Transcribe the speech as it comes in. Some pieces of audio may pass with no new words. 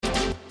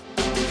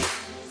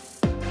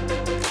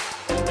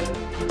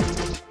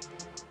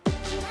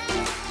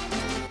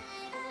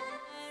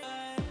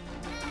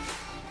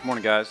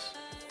morning,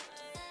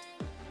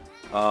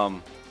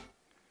 guys.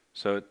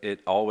 So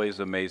it always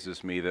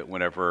amazes me that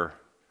whenever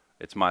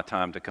it's my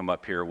time to come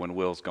up here when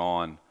Will's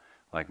gone,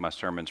 like my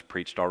sermon's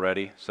preached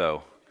already.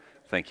 So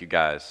thank you,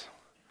 guys.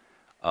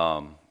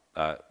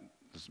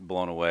 Just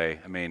blown away.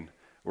 I mean,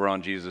 we're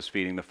on Jesus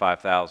feeding the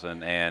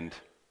 5,000, and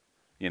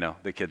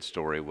the kid's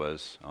story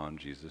was on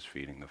Jesus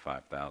feeding the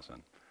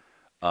 5,000.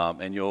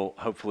 And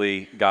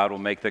hopefully God will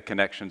make the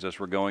connections as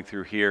we're going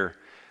through here.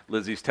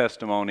 Lizzie's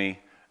testimony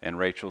and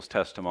Rachel's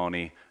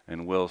testimony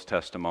and Will's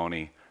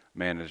testimony,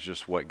 man, is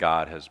just what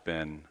God has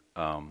been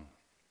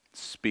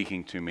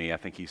speaking to me. I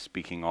think he's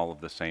speaking all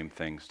of the same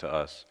things to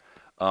us.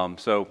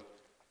 So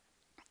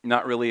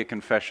not really a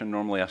confession.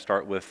 Normally I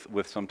start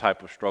with some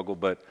type of struggle,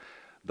 but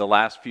the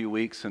last few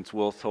weeks since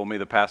Will told me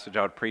the passage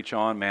I would preach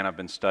on, man, I've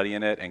been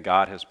studying it, and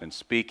God has been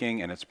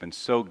speaking, and it's been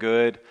so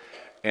good.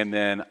 And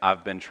then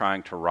I've been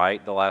trying to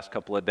write the last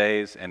couple of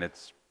days, and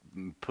it's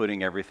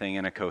putting everything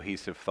in a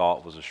cohesive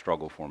thought was a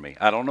struggle for me.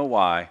 I don't know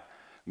why.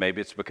 Maybe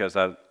it's because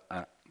I'm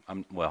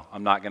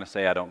not going to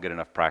say I don't get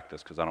enough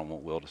practice, because I don't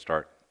want Will to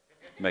start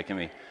making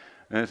me,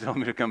 tell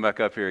me to come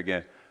back up here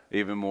again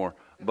even more.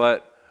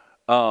 But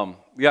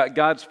yeah,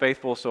 God's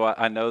faithful, so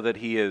I know that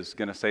he is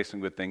going to say some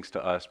good things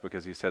to us,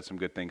 because he said some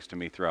good things to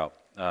me throughout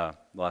the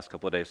last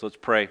couple of days. So let's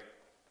pray,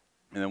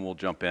 and then we'll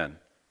jump in.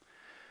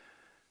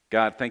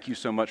 God, thank you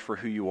so much for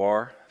who you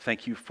are.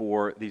 Thank you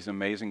for these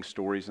amazing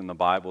stories in the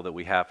Bible that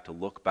we have to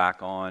look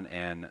back on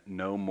and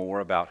know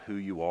more about who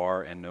you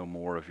are and know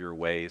more of your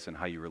ways and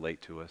how you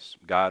relate to us.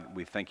 God,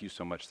 we thank you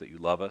so much that you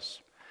love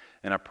us,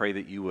 and I pray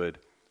that you would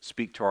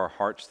speak to our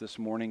hearts this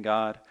morning,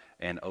 God,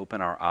 and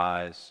open our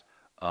eyes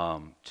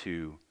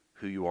to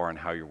who you are and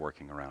how you're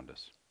working around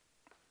us.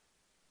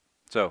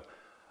 So,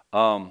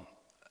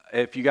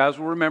 if you guys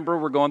will remember,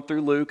 we're going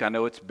through Luke. I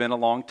know it's been a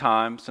long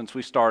time since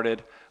we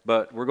started,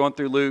 but we're going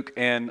through Luke,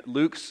 and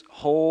Luke's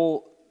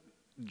whole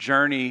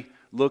journey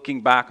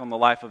looking back on the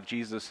life of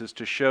Jesus is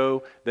to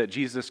show that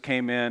Jesus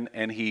came in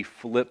and he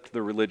flipped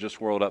the religious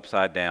world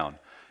upside down.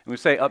 And we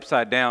say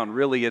upside down,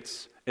 really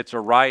it's a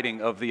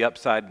writing of the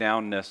upside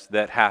downness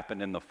that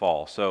happened in the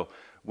fall. So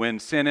when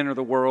sin entered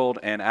the world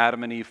and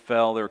Adam and Eve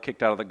fell, they were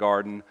kicked out of the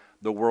garden,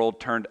 the world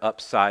turned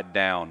upside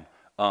down.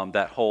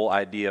 That whole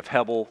idea of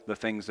Hebel, the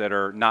things that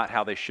are not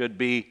how they should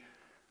be.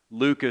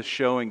 Luke is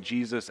showing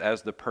Jesus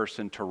as the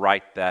person to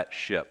right that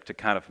ship, to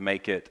kind of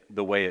make it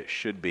the way it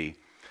should be.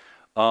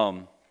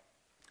 And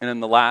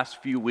in the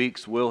last few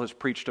weeks, Will has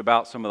preached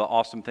about some of the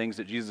awesome things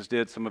that Jesus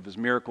did, some of his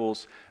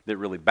miracles that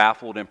really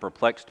baffled and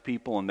perplexed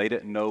people, and they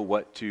didn't know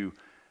what to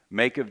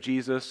make of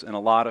Jesus. And a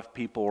lot of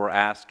people were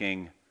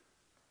asking,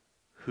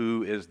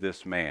 who is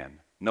this man?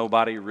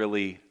 Nobody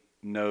really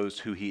knows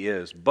who he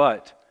is,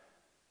 but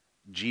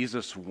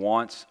Jesus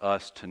wants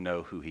us to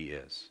know who he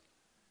is.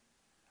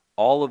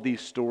 All of these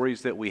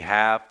stories that we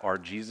have are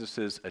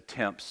Jesus's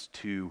attempts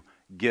to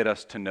get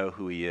us to know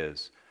who he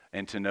is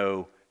and to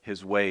know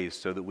his ways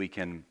so that we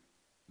can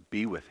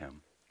be with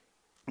him.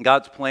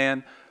 God's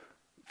plan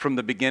from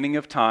the beginning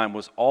of time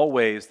was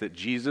always that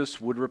Jesus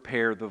would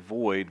repair the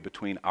void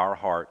between our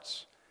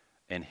hearts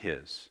and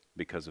his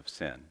because of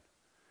sin.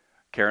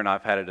 Karen and I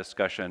have had a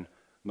discussion.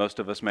 Most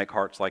of us make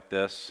hearts like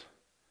this.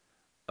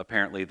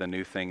 Apparently the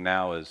new thing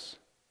now is,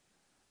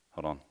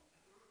 hold on,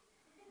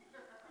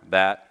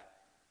 that's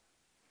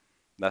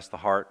the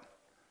heart.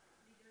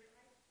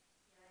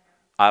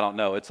 I don't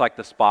know. It's like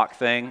the Spock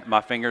thing.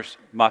 My fingers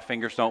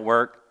don't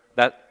work.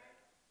 That's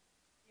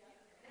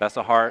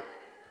a heart.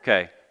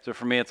 Okay. So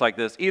for me, it's like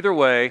this. Either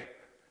way,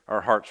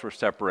 our hearts were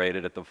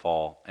separated at the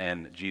fall,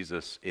 and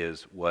Jesus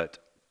is what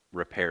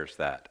repairs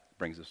that,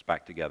 brings us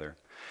back together.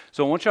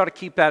 So I want y'all to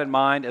keep that in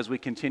mind as we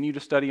continue to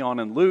study on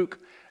in Luke,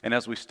 and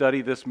as we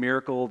study this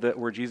miracle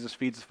where Jesus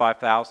feeds the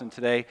 5,000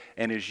 today,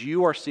 and as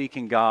you are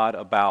seeking God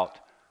about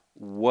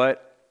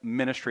what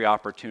ministry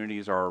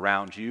opportunities are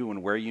around you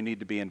and where you need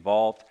to be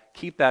involved,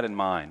 keep that in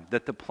mind,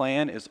 that the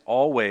plan is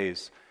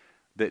always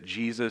that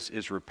Jesus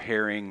is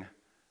repairing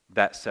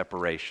that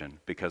separation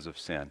because of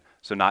sin.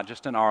 So not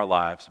just in our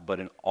lives, but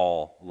in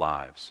all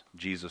lives.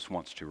 Jesus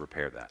wants to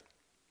repair that.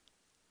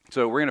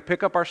 So we're going to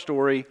pick up our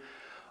story.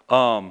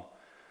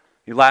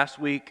 Last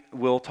week,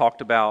 Will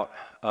talked about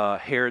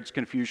Herod's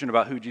confusion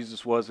about who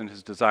Jesus was and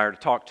his desire to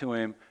talk to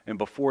him. And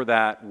before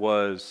that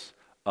was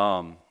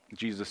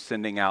Jesus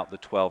sending out the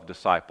 12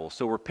 disciples.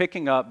 So we're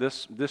picking up,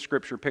 this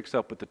scripture picks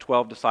up with the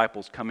 12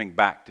 disciples coming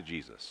back to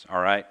Jesus,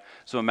 all right?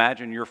 So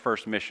imagine your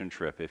first mission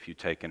trip if you've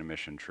taken a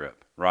mission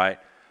trip, right?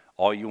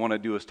 All you want to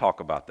do is talk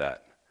about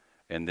that.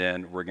 And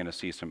then we're going to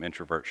see some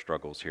introvert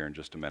struggles here in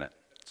just a minute.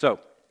 So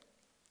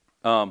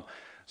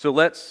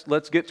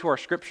let's get to our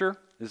scripture.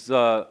 This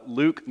is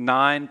Luke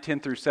 9, 10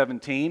 through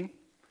 17.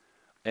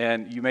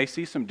 And you may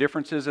see some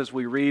differences as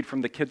we read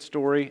from the kid's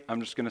story.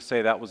 I'm just going to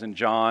say that was in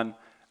John.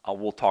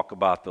 We'll talk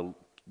about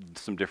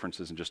some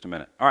differences in just a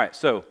minute. All right,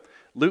 so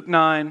Luke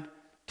 9,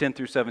 10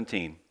 through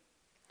 17.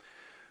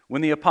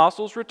 When the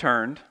apostles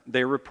returned,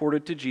 they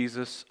reported to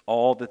Jesus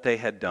all that they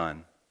had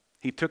done.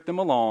 He took them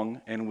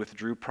along and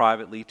withdrew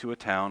privately to a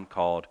town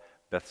called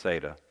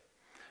Bethsaida.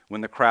 When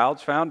the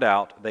crowds found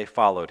out, they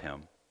followed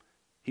him.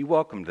 He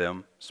welcomed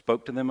them,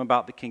 spoke to them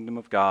about the kingdom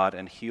of God,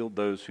 and healed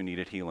those who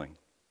needed healing.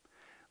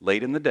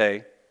 Late in the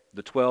day,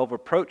 the 12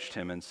 approached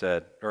and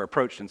said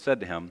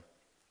to him,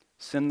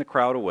 "Send the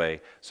crowd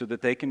away so that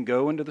they can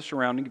go into the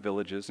surrounding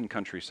villages and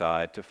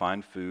countryside to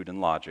find food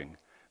and lodging,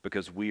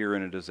 because we are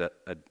in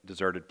a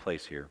deserted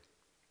place here."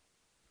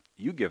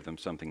 "You give them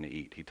something to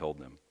eat," he told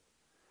them.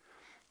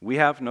 "We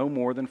have no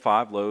more than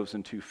 5 loaves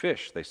and 2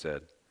 fish," they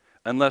said,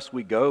 "unless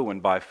we go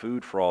and buy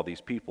food for all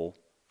these people,"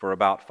 for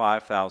about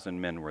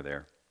 5,000 men were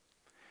there.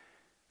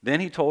 Then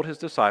he told his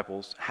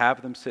disciples,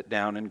 "Have them sit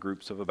down in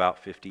groups of about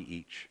 50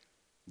 each."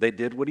 They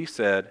did what he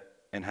said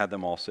and had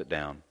them all sit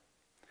down.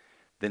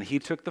 Then he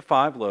took the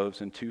 5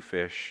 loaves and 2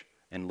 fish,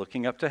 and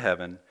looking up to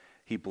heaven,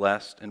 he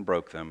blessed and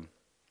broke them.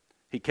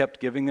 He kept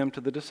giving them to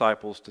the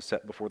disciples to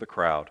set before the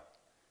crowd.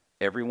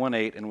 Everyone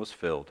ate and was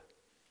filled.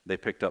 They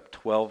picked up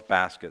 12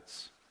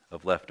 baskets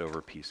of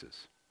leftover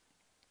pieces.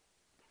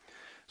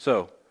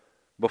 So,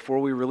 before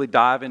we really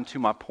dive into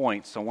my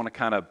points, I want to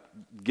kind of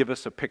give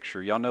us a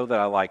picture. Y'all know that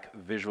I like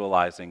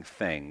visualizing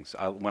things.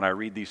 When I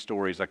read these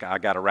stories, I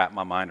got to wrap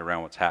my mind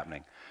around what's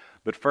happening.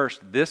 But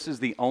first, this is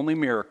the only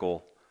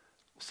miracle,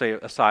 say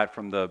aside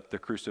from the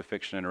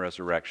crucifixion and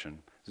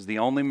resurrection, this is the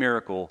only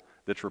miracle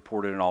that's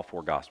reported in all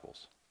 4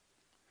 Gospels.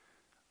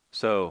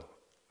 So,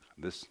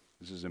 this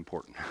is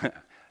important.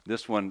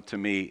 This one to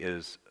me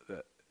is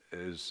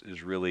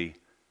really,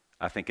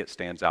 I think it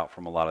stands out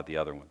from a lot of the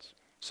other ones.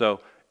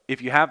 So,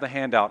 if you have the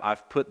handout,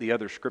 I've put the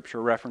other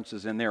scripture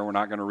references in there. We're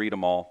not going to read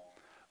them all.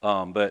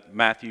 But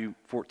Matthew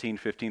 14,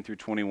 15 through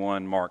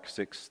 21, Mark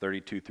 6,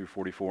 32 through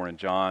 44, and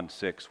John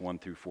 6, 1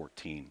 through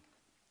 14.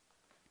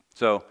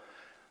 So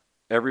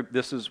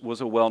this was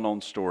a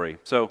well-known story.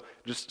 So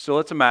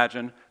let's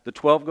imagine the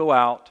 12 go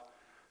out.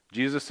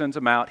 Jesus sends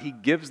them out. He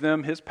gives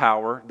them his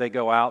power. They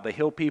go out. They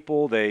heal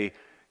people. They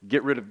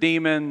get rid of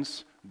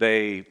demons.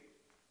 They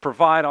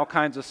provide all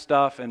kinds of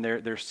stuff, and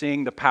they're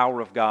seeing the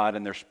power of God,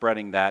 and they're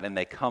spreading that, and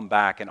they come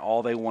back, and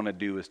all they want to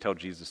do is tell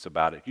Jesus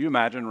about it. Can you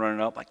imagine running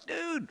up like,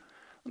 "Dude,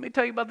 let me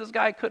tell you about this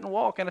guy who couldn't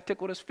walk, and I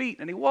tickled his feet,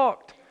 and he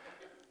walked.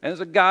 And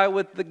there's a guy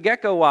with the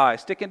gecko eye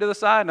sticking to the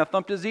side, and I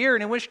thumped his ear,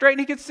 and he went straight, and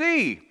he could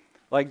see."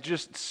 Like,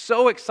 just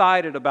so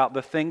excited about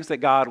the things that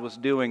God was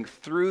doing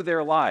through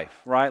their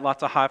life, right?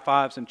 Lots of high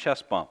fives and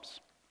chest bumps.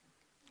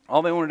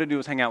 All they wanted to do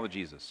was hang out with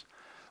Jesus.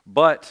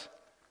 But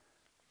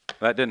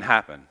that didn't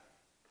happen,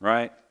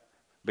 right?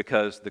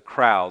 Because the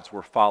crowds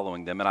were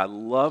following them. And I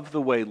love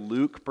the way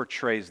Luke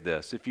portrays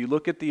this. If you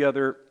look at the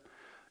other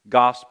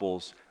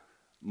Gospels,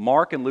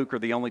 Mark and Luke are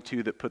the only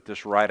 2 that put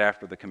this right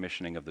after the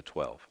commissioning of the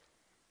 12.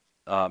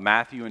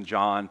 Matthew and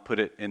John put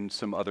it in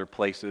some other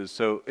places.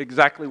 So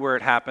exactly where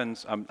it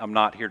happens, I'm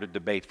not here to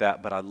debate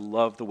that, but I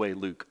love the way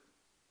Luke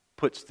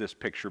puts this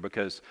picture,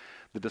 because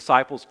the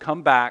disciples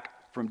come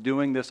back from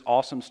doing this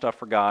awesome stuff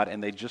for God,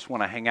 and they just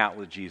want to hang out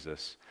with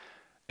Jesus,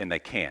 and they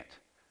can't.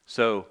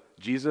 So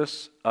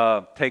Jesus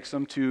takes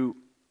them to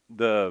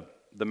the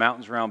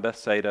mountains around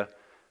Bethsaida.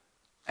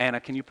 Anna,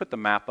 can you put the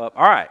map up?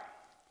 All right.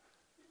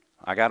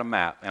 I got a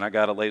map, and I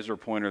got a laser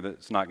pointer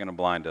that's not going to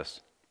blind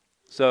us.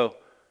 So,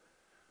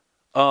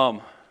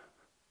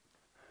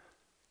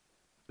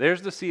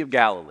 there's the Sea of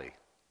Galilee,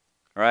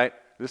 right?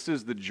 This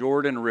is the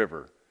Jordan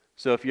River.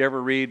 So if you ever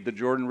read the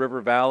Jordan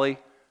River Valley,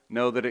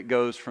 know that it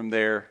goes from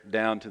there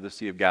down to the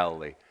Sea of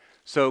Galilee.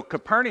 So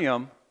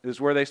Capernaum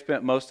is where they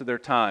spent most of their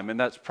time, and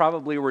that's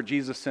probably where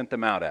Jesus sent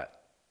them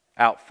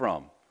out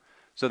from.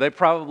 So they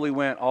probably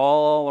went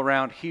all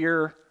around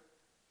here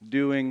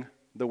doing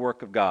the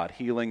work of God,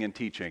 healing and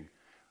teaching.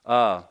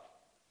 The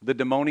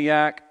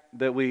demoniac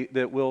that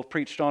Will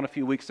preached on a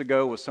few weeks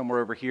ago was somewhere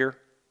over here,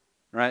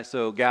 right?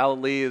 So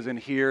Galilee is in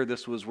here.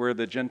 This was where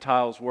the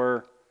Gentiles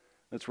were.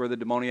 That's where the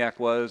demoniac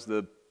was.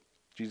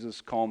 Jesus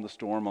calmed the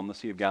storm on the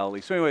Sea of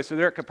Galilee. So anyway, so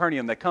they're at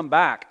Capernaum. They come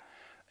back,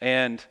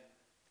 and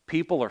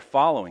people are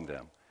following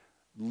them.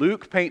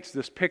 Luke paints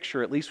this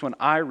picture, at least when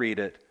I read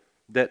it,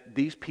 that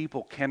these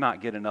people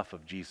cannot get enough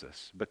of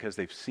Jesus because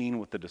they've seen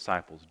what the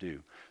disciples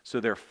do. So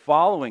they're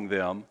following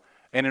them,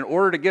 and in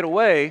order to get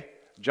away,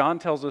 John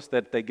tells us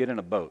that they get in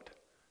a boat.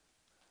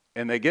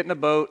 And they get in a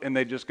boat, and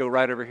they just go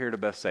right over here to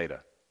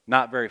Bethsaida.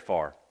 Not very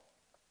far.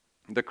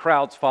 The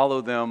crowds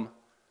follow them.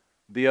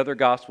 The other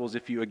Gospels,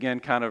 if you again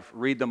kind of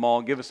read them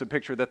all, give us a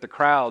picture that the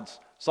crowds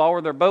saw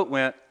where their boat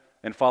went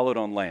and followed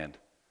on land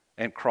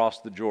and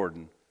crossed the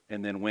Jordan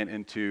and then went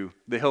into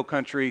the hill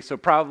country. So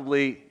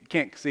probably, you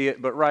can't see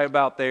it, but right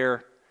about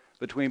there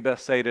between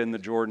Bethsaida and the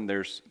Jordan,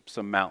 there's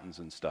some mountains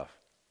and stuff.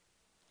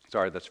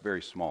 Sorry, that's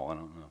very small. I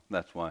don't know.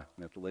 That's why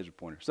I have the laser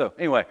pointer. So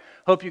anyway,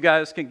 hope you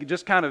guys can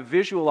just kind of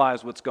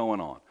visualize what's going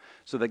on.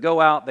 So they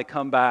go out, they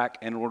come back,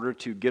 and in order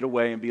to get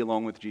away and be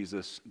alone with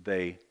Jesus,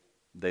 they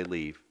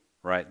leave,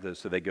 right?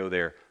 So they go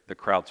there. The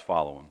crowds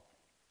follow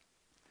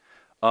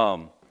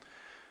them.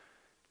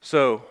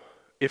 So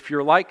if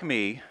you're like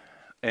me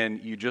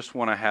and you just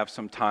want to have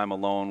some time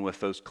alone with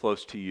those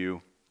close to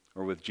you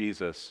or with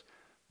Jesus,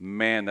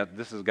 man,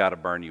 this has got to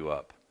burn you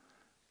up.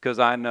 because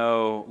I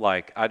know,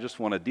 like, I just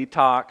want to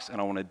detox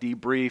and I want to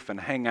debrief and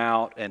hang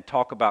out and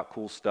talk about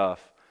cool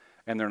stuff,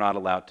 and they're not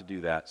allowed to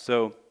do that.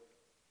 So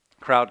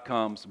crowd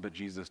comes, but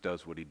Jesus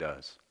does what he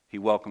does. He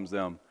welcomes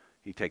them,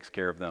 he takes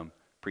care of them,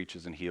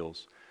 preaches and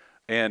heals.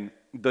 And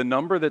the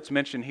number that's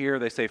mentioned here,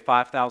 they say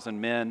 5,000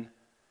 men.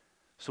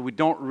 So we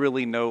don't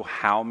really know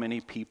how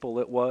many people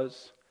it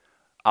was.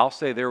 I'll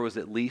say there was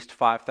at least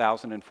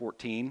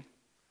 5,014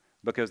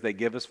 because they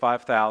give us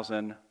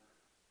 5,000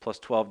 plus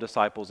 12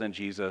 disciples and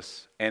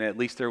Jesus, and at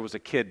least there was a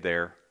kid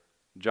there.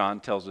 John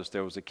tells us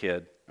there was a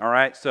kid. All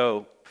right,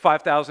 so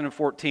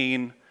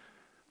 5,014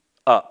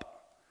 up.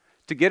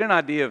 To get an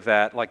idea of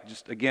that, like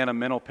just again a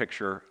mental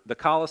picture, the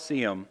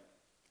Colosseum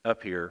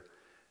up here,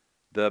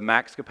 the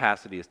max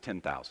capacity is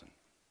 10,000.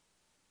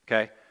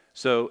 Okay?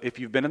 So if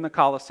you've been in the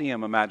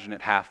Colosseum, imagine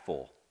it half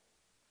full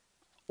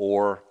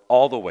or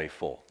all the way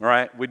full. All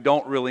right? We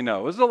don't really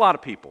know. This is a lot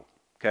of people.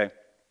 Okay?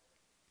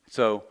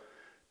 So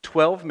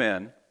 12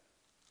 men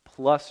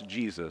plus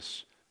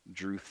Jesus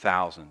drew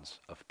thousands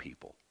of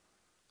people.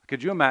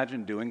 Could you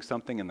imagine doing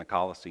something in the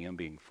Colosseum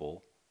being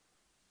full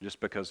just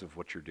because of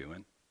what you're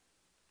doing?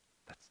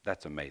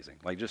 That's amazing.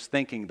 Like just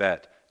thinking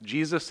that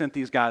Jesus sent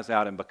these guys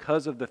out, and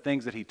because of the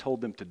things that he told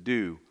them to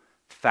do,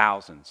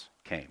 thousands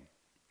came.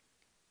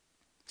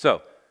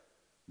 So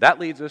that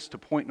leads us to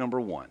point number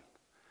one.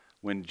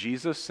 When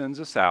Jesus sends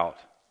us out,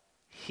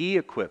 he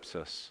equips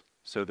us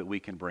so that we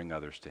can bring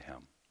others to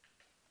him.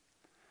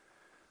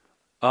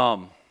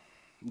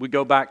 We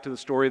go back to the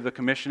story of the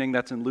commissioning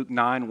that's in Luke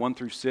 9, 1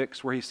 through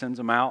 6, where he sends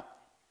them out.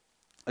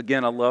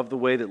 Again, I love the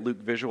way that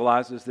Luke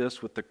visualizes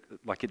this with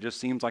like it just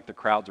seems like the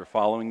crowds are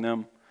following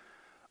them.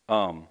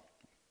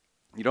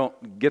 You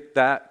don't get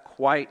that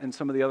quite in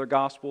some of the other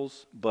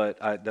Gospels, but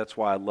that's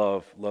why I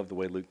love the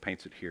way Luke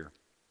paints it here.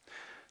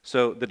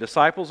 So the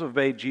disciples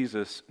obeyed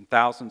Jesus, and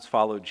thousands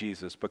followed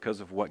Jesus because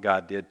of what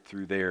God did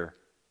through their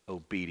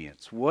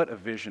obedience. What a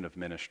vision of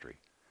ministry.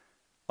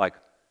 Like,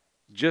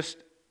 just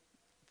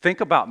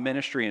think about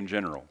ministry in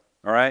general,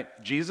 all right?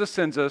 Jesus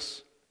sends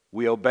us,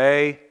 we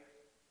obey,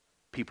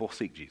 people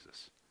seek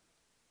Jesus.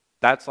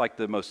 That's like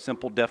the most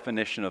simple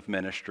definition of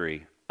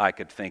ministry I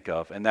could think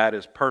of, and that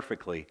is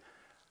perfectly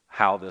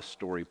how this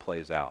story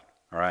plays out,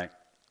 all right?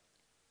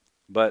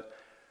 But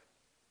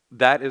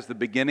that is the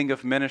beginning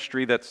of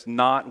ministry. That's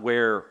not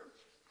where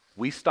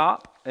we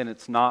stop, and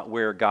it's not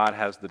where God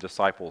has the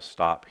disciples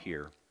stop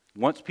here.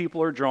 Once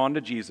people are drawn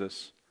to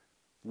Jesus,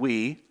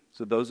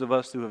 so those of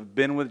us who have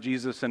been with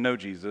Jesus and know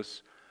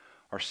Jesus,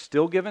 are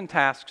still given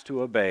tasks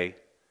to obey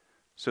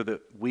so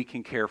that we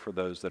can care for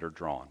those that are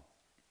drawn.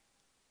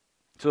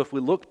 So if we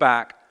look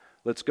back,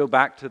 let's go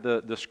back to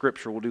the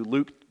scripture. We'll do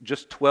Luke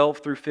just 12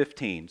 through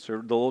 15, so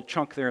the little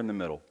chunk there in the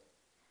middle.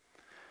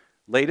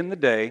 Late in the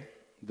day,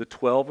 the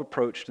 12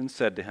 approached and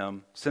said to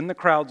him, "Send the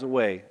crowds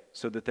away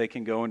so that they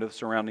can go into the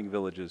surrounding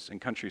villages and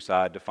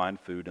countryside to find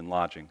food and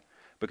lodging,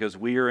 because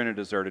we are in a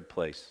deserted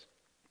place."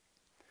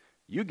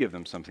 "You give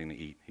them something to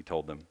eat," he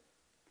told them.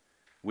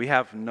 "We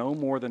have no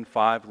more than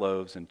 5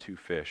 loaves and 2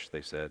 fish,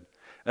 they said,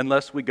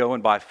 "unless we go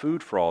and buy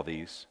food for all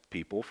these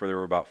people," for there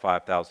were about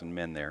 5,000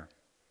 men there.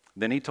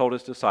 Then he told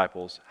his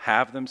disciples,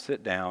 "Have them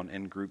sit down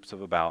in groups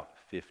of about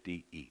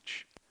 50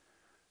 each."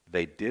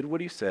 They did what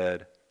he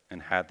said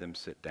and had them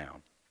sit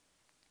down.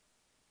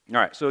 All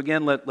right, so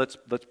again, let's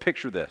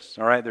picture this.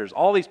 All right, there's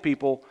all these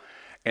people,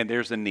 and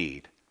there's a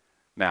need.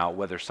 Now,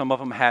 whether some of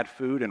them had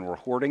food and were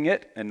hoarding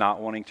it and not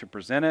wanting to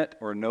present it,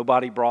 or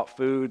nobody brought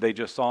food, they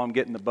just saw them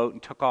get in the boat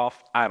and took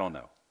off, I don't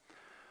know.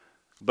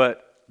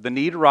 But the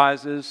need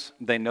arises,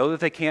 they know that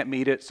they can't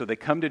meet it, so they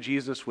come to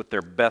Jesus with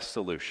their best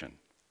solution.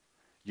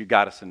 You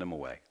got to send them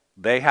away.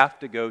 They have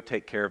to go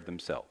take care of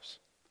themselves.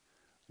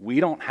 We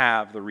don't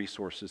have the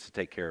resources to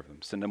take care of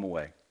them. Send them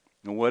away.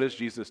 And what does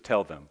Jesus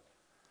tell them?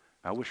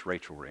 I wish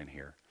Rachel were in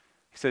here.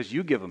 He says,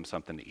 you give them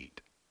something to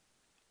eat.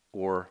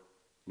 Or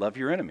love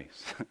your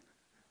enemies.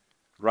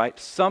 Right?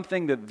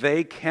 Something that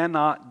they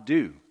cannot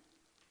do.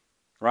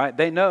 Right?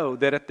 They know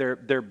that at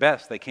their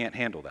best, they can't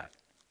handle that.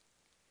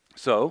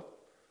 So,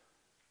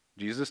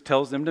 Jesus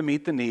tells them to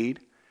meet the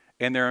need,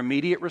 and their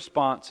immediate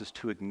response is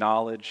to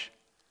acknowledge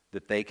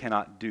that they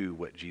cannot do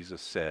what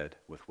Jesus said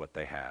with what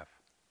they have.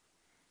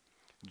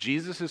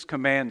 Jesus'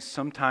 commands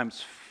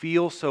sometimes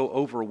feel so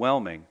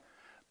overwhelming,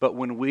 but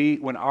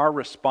when our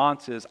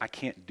response is, I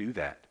can't do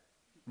that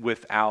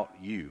without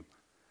you,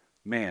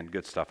 man,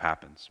 good stuff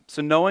happens.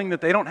 So knowing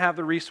that they don't have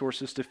the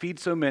resources to feed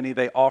so many,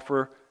 they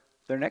offer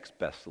their next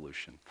best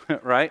solution,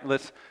 right?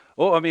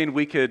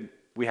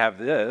 We have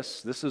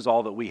this. This is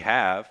all that we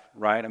have,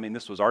 right? I mean,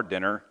 this was our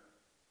dinner,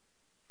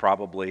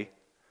 probably.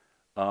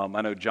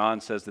 I know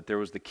John says that there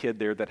was the kid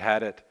there that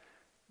had it.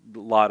 A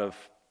lot of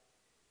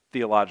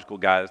theological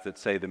guys that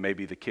say that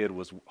maybe the kid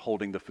was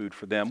holding the food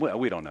for them. Well,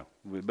 we don't know.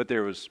 But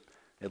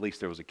at least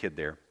there was a kid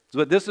there.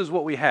 But this is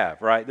what we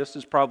have, right? This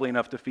is probably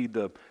enough to feed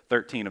the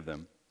 13 of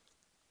them.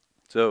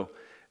 So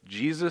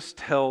Jesus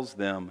tells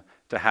them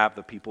to have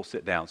the people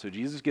sit down. So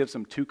Jesus gives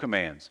them 2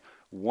 commands.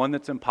 One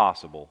that's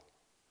impossible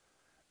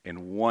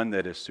and one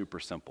that is super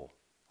simple.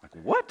 Like,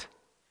 what?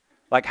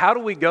 Like, how do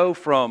we go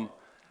from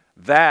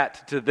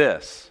that to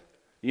this.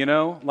 You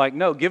know, like,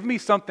 no, give me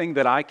something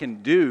that I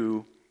can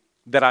do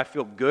that I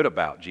feel good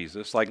about,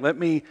 Jesus. Like, let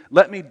me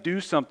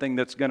do something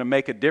that's going to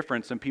make a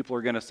difference, and people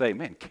are going to say,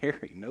 man,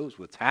 Carrie knows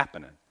what's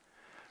happening,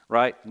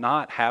 right?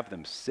 Not have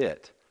them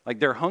sit. Like,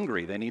 they're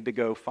hungry. They need to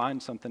go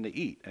find something to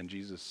eat, and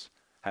Jesus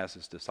has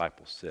his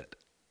disciples sit.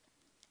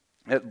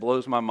 It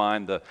blows my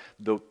mind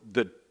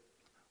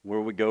where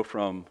we go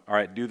from, all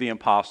right, do the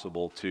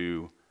impossible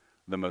to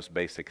the most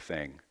basic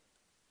thing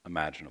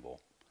imaginable.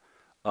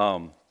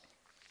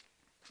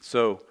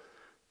 So,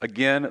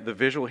 again, the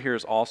visual here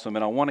is awesome,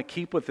 and I want to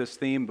keep with this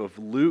theme of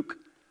Luke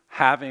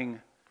having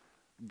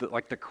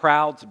the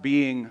crowds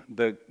being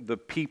the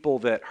people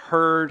that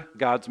heard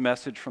God's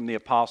message from the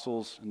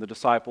apostles and the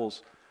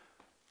disciples,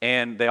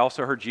 and they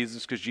also heard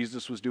Jesus because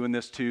Jesus was doing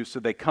this too. So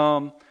they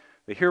come,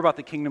 they hear about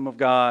the kingdom of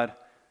God,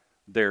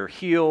 they're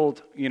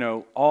healed, you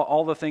know,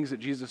 all the things that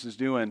Jesus is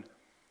doing.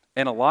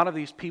 And a lot of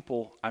these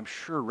people, I'm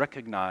sure,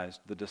 recognized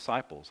the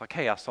disciples. Like,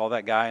 hey, I saw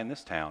that guy in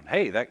this town.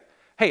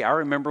 Hey, I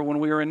remember when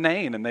we were in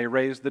Nain and they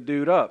raised the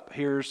dude up.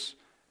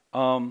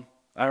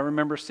 I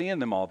remember seeing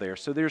them all there.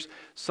 So there's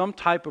some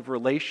type of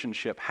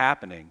relationship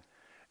happening.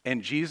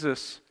 And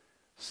Jesus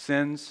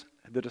sends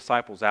the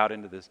disciples out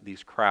into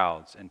these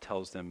crowds and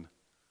tells them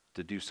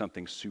to do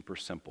something super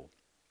simple.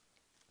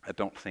 I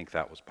don't think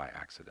that was by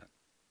accident,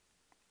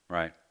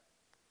 right?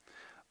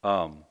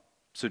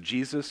 So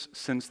Jesus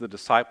sends the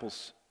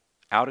disciples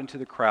out into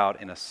the crowd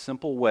in a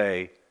simple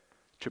way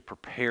to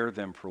prepare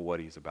them for what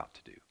he's about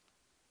to do.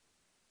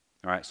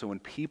 All right, so when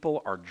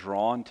people are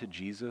drawn to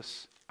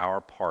Jesus, our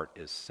part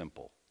is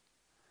simple.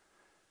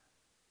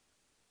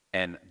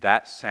 And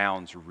that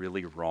sounds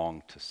really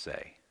wrong to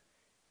say.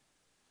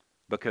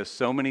 Because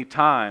so many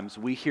times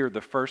we hear the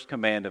first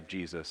command of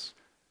Jesus,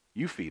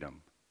 you feed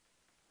them.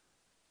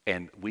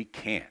 And we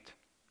can't.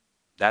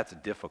 That's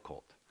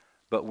difficult.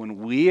 But when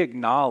we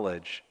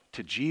acknowledge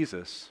to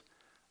Jesus,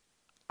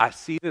 I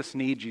see this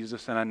need,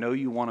 Jesus, and I know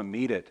you want to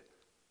meet it,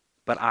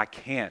 but I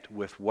can't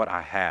with what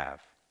I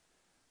have.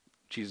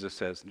 Jesus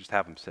says, just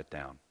have them sit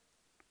down.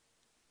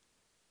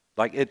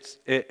 Like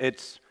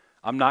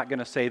I'm not going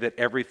to say that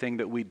everything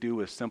that we do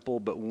is simple,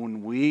 but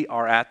when we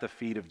are at the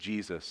feet of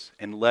Jesus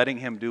and letting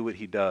him do what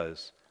he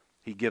does,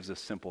 he gives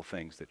us simple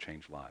things that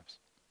change lives.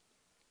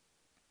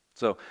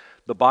 So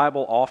the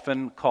Bible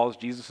often calls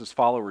Jesus'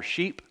 followers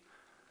sheep,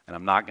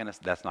 and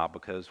that's not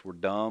because we're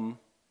dumb,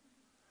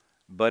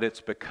 but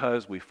it's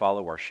because we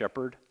follow our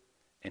shepherd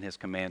and his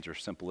commands are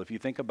simple. If you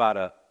think about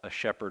a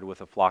shepherd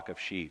with a flock of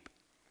sheep,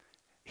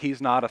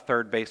 he's not a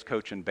third base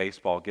coach in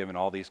baseball giving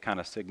all these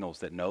kind of signals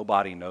that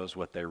nobody knows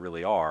what they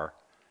really are.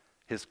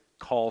 His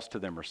calls to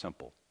them are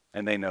simple,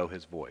 and they know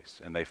his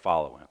voice, and they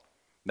follow him.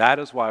 That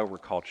is why we're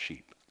called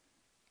sheep.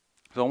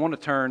 So I want to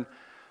turn,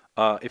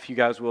 if you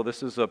guys will,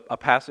 this is a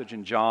passage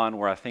in John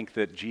where I think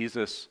that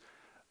Jesus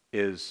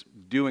is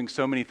doing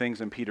so many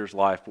things in Peter's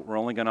life, but we're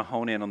only going to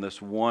hone in on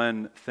this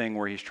one thing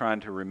where he's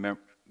trying to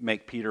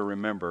make Peter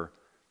remember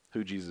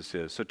who Jesus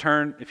is. So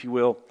turn, if you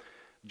will,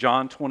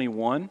 John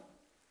 21,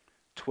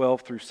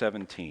 12 through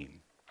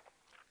 17.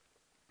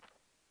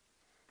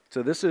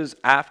 So this is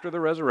after the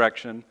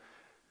resurrection.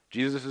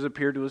 Jesus has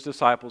appeared to his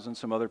disciples and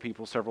some other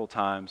people several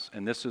times,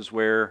 and this is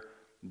where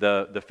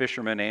the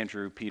fishermen,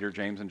 Andrew, Peter,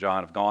 James, and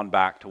John, have gone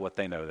back to what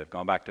they know. They've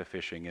gone back to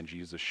fishing, and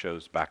Jesus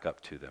shows back up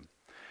to them.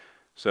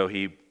 So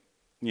he,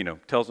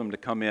 tells them to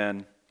come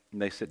in, and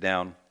they sit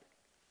down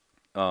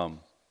and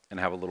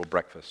have a little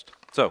breakfast.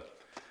 So,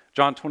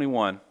 John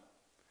 21,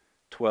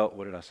 12,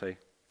 what did I say?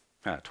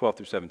 12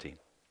 through 17.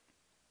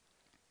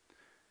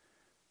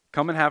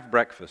 Come and have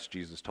breakfast,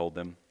 Jesus told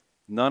them.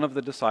 None of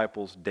the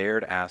disciples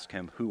dared ask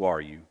him, "Who are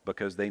you?"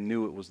 because they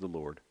knew it was the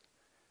Lord.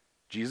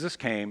 Jesus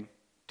came,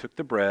 took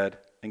the bread,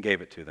 and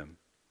gave it to them.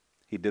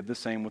 He did the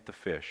same with the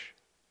fish.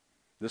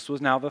 This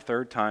was now the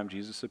third time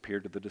Jesus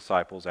appeared to the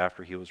disciples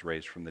after he was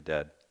raised from the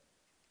dead.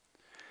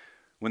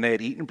 When they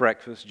had eaten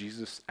breakfast,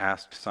 Jesus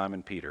asked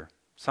Simon Peter,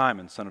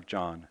 "Simon, son of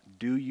John,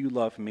 do you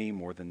love me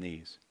more than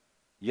these?"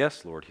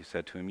 "Yes, Lord," he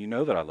said to him, "you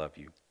know that I love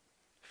you."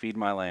 "Feed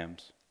my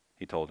lambs,"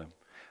 he told him.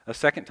 A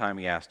second time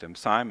he asked him,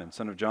 "Simon,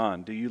 son of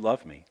John, do you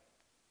love me?"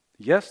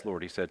 "Yes,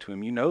 Lord," he said to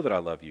him, "you know that I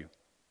love you."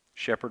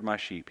 "Shepherd my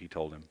sheep," he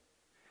told him.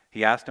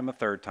 He asked him a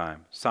third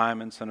time,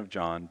 "Simon, son of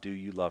John, do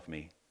you love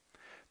me?"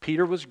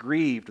 Peter was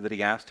grieved that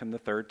he asked him the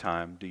third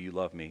time, "Do you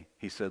love me?"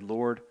 He said,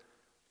 "Lord,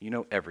 you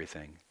know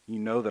everything. You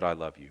know that I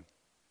love you."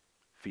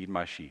 "Feed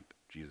my sheep,"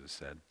 Jesus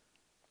said.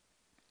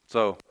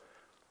 So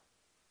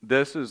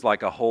this is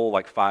like a whole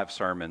 5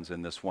 sermons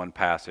in this one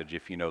passage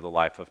if you know the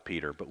life of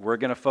Peter. But we're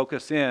going to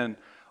focus in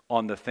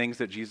on the things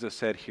that Jesus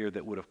said here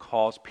that would have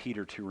caused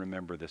Peter to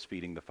remember this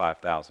feeding the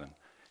 5,000.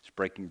 He's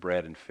breaking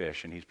bread and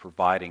fish, and he's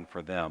providing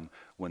for them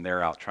when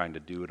they're out trying to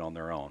do it on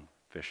their own,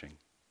 fishing.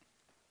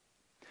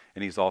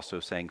 And he's also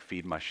saying,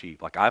 "Feed my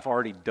sheep." Like, I've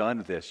already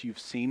done this. You've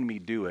seen me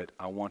do it.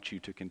 I want you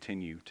to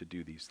continue to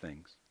do these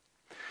things.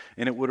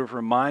 And it would have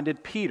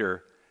reminded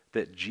Peter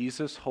that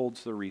Jesus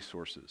holds the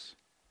resources,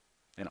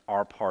 and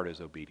our part is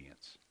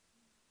obedience.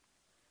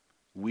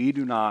 We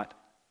do not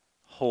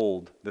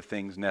hold the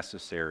things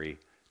necessary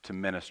to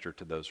minister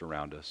to those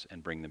around us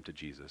and bring them to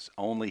Jesus.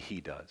 Only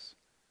He does.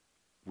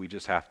 We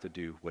just have to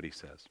do what He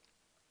says.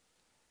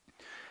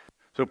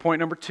 So point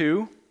number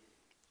 2,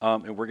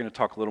 and we're going to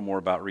talk a little more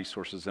about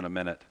resources in a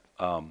minute,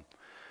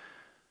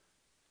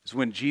 is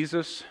when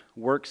Jesus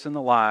works in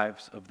the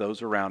lives of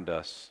those around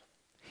us,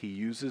 He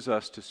uses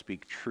us to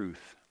speak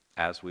truth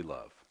as we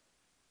love.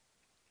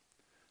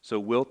 So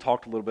Will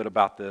talked a little bit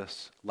about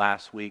this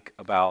last week,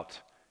 about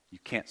you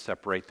can't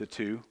separate the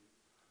two.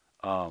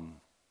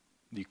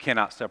 You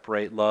cannot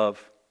separate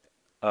love,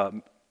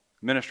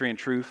 ministry and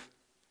truth.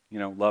 You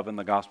know, love and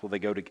the gospel,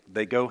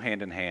 they go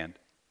hand in hand.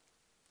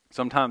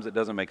 Sometimes it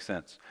doesn't make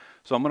sense.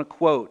 So I'm going to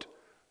quote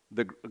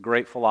the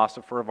great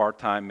philosopher of our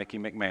time, Mickey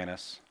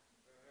McManus.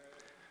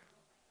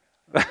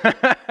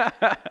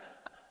 I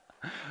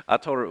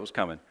told her it was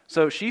coming.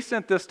 So she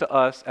sent this to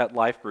us at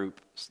Life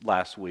Group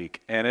last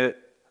week, and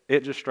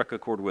it just struck a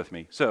chord with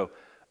me. So,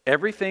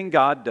 everything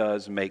God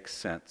does makes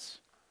sense.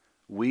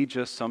 We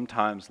just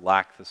sometimes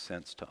lack the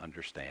sense to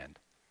understand.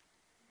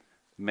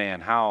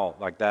 Man, how,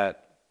 like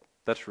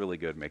that's really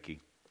good, Mickey.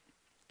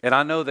 And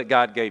I know that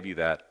God gave you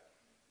that,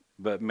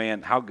 but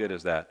man, how good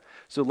is that?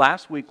 So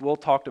last week, Will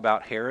talked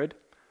about Herod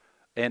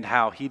and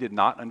how he did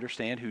not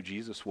understand who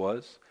Jesus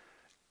was,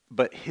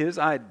 but his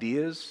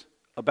ideas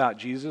about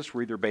Jesus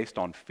were either based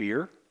on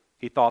fear,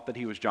 he thought that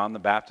he was John the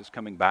Baptist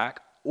coming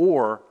back,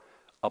 or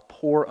a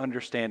poor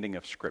understanding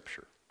of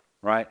Scripture,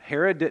 right?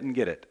 Herod didn't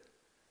get it.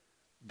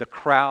 The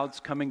crowds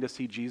coming to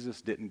see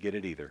Jesus didn't get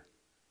it either,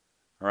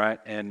 all right?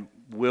 And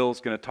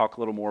Will's going to talk a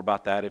little more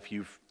about that. If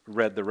you've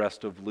read the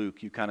rest of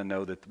Luke, you kind of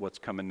know that what's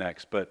coming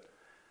next. But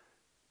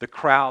the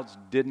crowds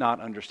did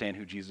not understand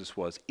who Jesus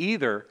was,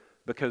 either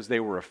because they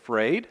were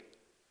afraid,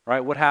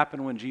 right? What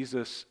happened when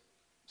Jesus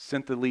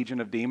sent the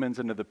legion of demons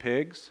into the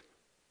pigs?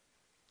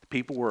 The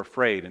people were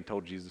afraid and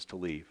told Jesus to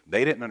leave.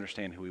 They didn't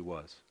understand who he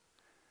was.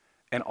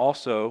 And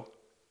also,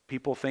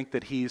 people think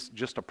that he's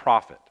just a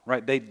prophet,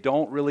 right? They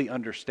don't really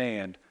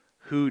understand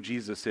who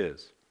Jesus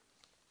is.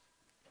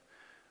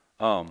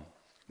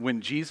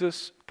 When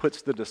Jesus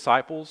puts the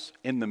disciples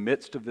in the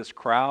midst of this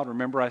crowd,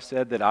 remember I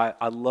said that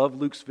I love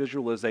Luke's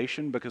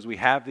visualization because we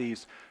have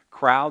these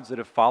crowds that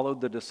have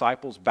followed the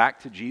disciples back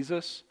to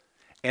Jesus,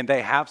 and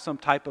they have some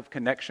type of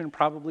connection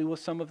probably with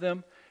some of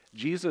them.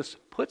 Jesus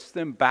puts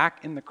them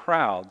back in the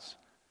crowds.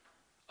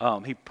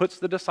 He puts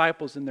the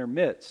disciples in their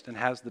midst and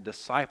has the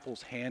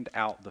disciples hand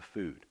out the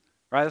food.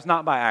 Right? It's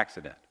not by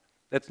accident.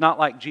 It's not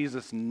like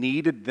Jesus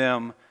needed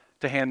them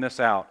to hand this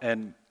out.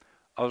 And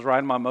I was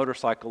riding my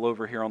motorcycle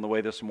over here on the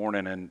way this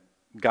morning, and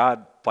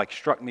God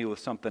struck me with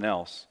something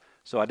else,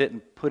 so I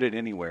didn't put it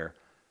anywhere.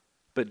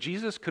 But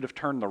Jesus could have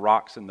turned the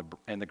rocks and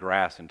the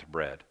grass into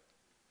bread.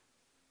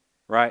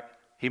 Right?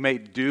 He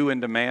made dew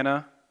into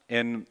manna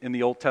in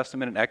the Old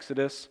Testament in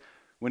Exodus.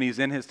 When he's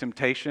in his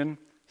temptation,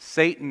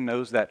 Satan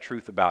knows that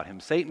truth about him.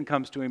 Satan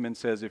comes to him and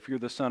says, if you're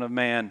the Son of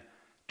Man,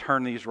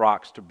 turn these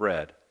rocks to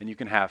bread and you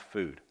can have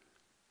food.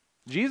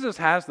 Jesus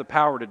has the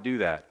power to do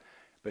that,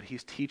 but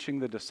he's teaching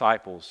the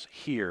disciples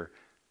here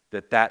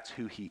that that's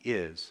who he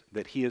is,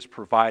 that he is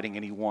providing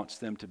and he wants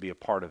them to be a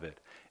part of it.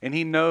 And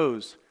he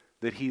knows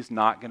that he's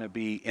not going to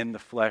be in the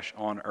flesh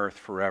on earth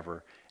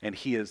forever, and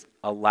he is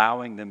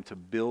allowing them to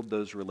build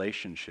those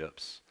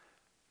relationships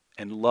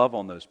and love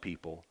on those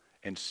people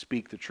and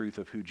speak the truth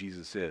of who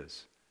Jesus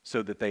is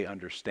so that they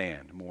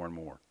understand more and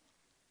more.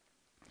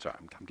 Sorry,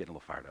 I'm getting a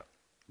little fired up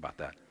about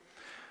that.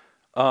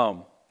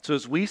 So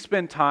as we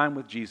spend time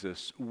with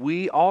Jesus,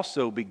 we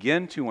also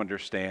begin to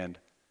understand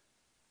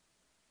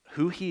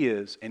who he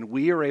is, and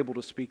we are able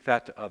to speak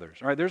that to others.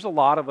 All right, there's a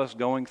lot of us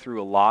going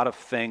through a lot of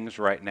things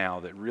right now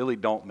that really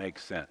don't make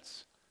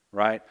sense,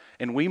 right?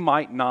 And we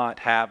might not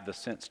have the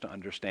sense to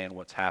understand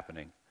what's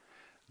happening,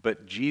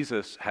 but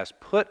Jesus has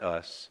put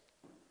us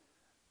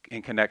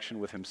in connection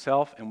with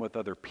himself and with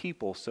other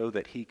people so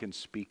that he can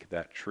speak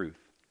that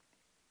truth.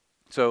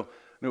 So,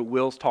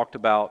 Will's talked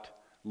about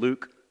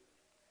Luke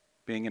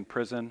being in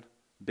prison,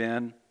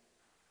 Ben.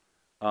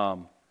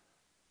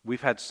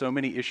 We've had so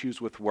many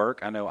issues with work.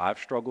 I know I've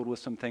struggled with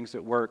some things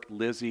at work.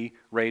 Lizzie,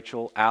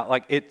 Rachel, Al,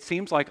 it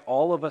seems like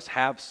all of us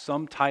have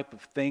some type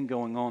of thing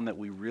going on that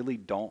we really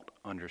don't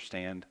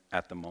understand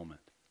at the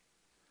moment.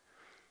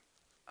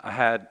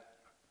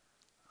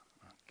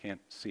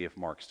 Can't see if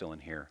Mark's still in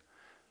here.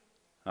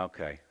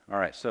 Okay, all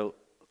right. So,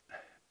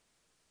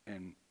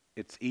 and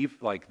it's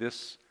like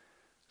this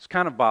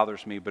kind of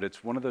bothers me, but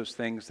it's one of those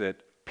things that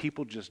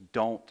people just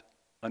don't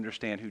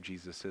understand who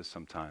Jesus is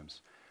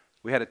sometimes.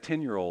 We had a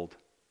 10-year-old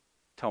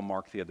tell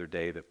Mark the other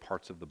day that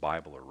parts of the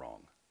Bible are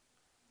wrong,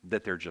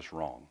 that they're just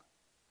wrong.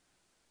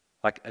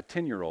 Like a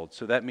 10-year-old,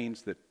 so that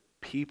means that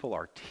people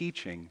are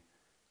teaching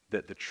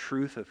that the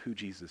truth of who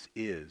Jesus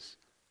is,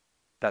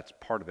 that's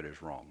part of it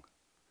is wrong.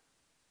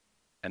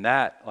 And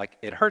that,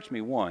 it hurts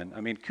me, one.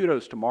 I mean,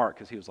 kudos to Mark,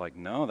 because he was like,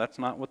 no, that's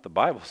not what the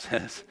Bible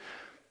says.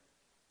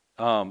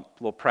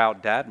 Little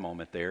proud dad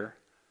moment there.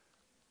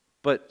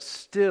 But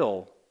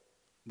still,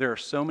 there are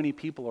so many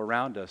people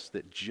around us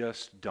that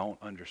just don't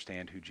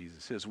understand who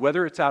Jesus is.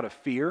 Whether it's out of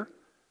fear,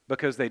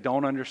 because they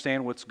don't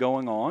understand what's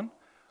going on,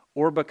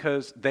 or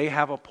because they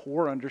have a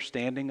poor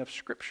understanding of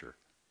Scripture,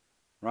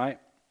 right?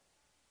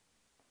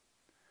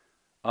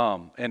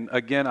 And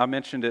again, I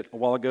mentioned it a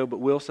while ago, but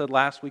Will said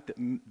last week that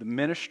the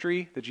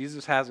ministry that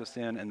Jesus has us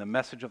in and the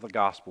message of the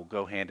gospel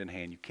go hand in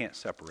hand. You can't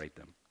separate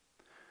them.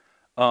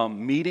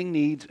 Meeting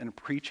needs and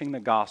preaching the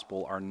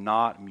gospel are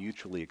not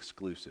mutually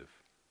exclusive.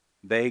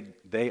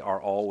 They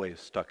are always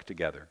stuck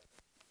together.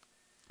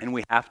 And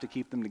we have to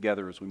keep them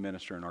together as we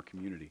minister in our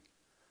community.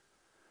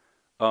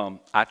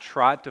 I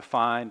tried to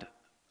find,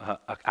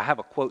 I have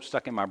a quote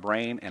stuck in my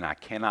brain, and I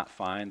cannot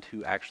find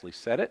who actually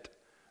said it.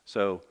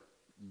 So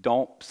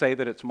don't say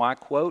that it's my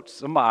quote.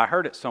 I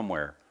heard it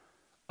somewhere.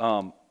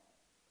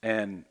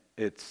 And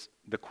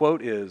the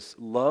quote is,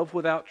 "Love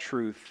without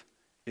truth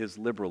is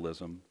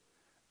liberalism,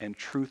 and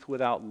truth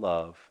without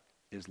love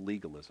is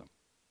legalism."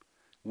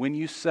 When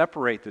you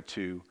separate the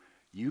two,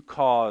 you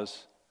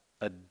cause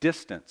a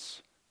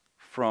distance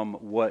from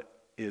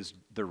what is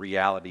the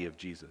reality of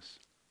Jesus.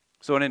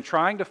 So in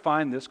trying to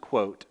find this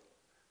quote,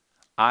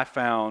 I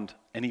found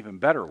an even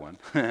better one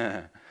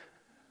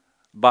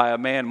by a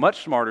man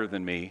much smarter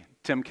than me,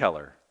 Tim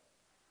Keller.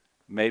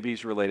 Maybe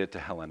he's related to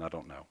Helen, I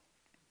don't know.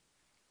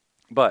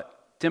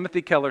 But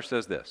Timothy Keller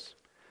says this: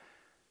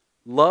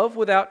 "Love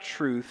without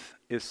truth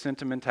is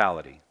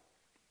sentimentality.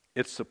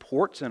 It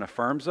supports and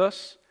affirms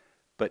us,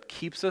 but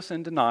keeps us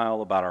in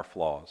denial about our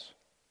flaws.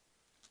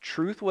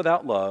 Truth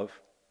without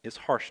love is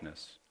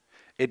harshness.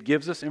 It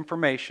gives us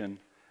information,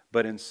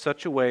 but in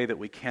such a way that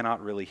we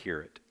cannot really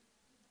hear it.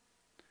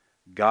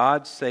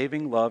 God's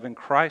saving love in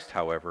Christ,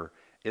 however,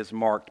 is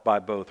marked by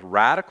both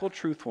radical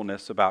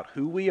truthfulness about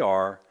who we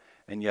are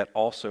and yet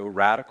also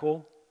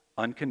radical,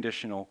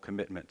 unconditional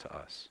commitment to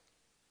us.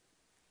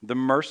 The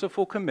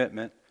merciful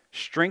commitment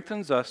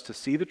strengthens us to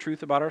see the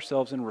truth about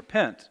ourselves and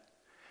repent.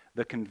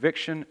 The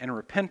conviction and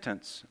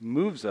repentance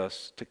moves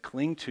us to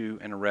cling to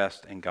and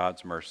rest in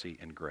God's mercy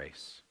and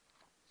grace."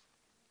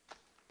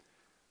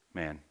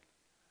 Man.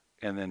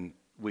 And then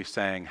we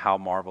sang, "How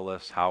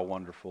marvelous, how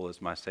wonderful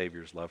is my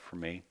Savior's love for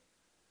me."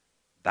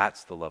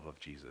 That's the love of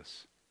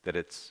Jesus. That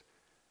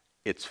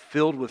it's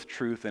filled with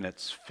truth and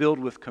it's filled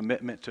with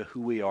commitment to who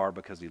we are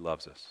because He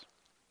loves us.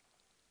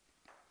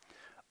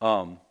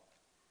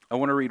 I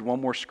want to read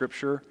one more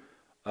scripture.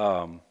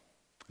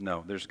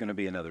 No, there's going to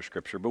be another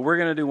scripture, but we're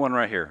going to do one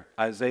right here.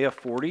 Isaiah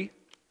 40,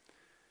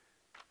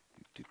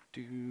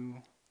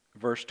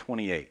 verse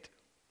 28.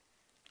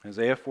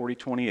 Isaiah 40,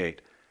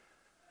 28.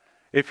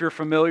 If you're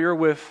familiar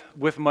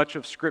with much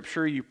of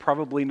Scripture, you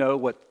probably know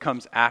what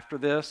comes after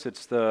this.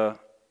 It's they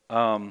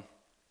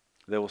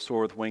will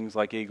soar with wings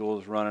like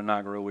eagles, run and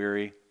not grow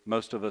weary.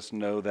 Most of us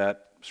know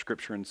that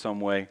Scripture in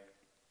some way.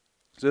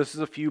 So this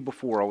is a few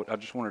before. I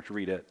just wanted to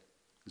read it.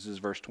 This is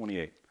verse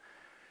 28.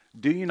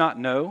 "Do you not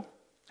know?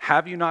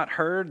 Have you not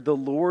heard? The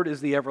Lord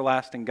is the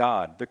everlasting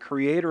God, the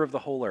creator of the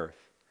whole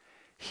earth.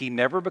 He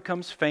never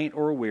becomes faint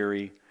or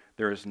weary.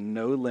 There is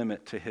no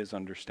limit to His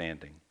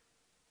understanding."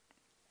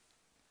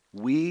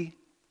 We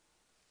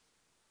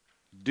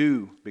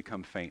do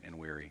become faint and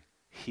weary.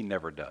 He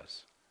never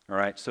does. All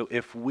right? So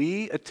if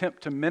we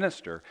attempt to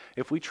minister,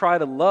 if we try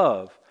to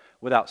love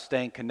without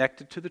staying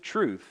connected to the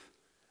truth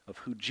of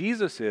who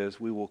Jesus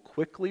is, we will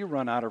quickly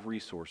run out of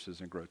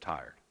resources and grow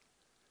tired.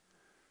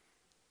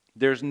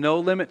 There's no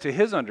limit to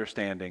His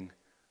understanding.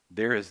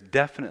 There is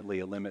definitely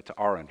a limit to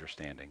our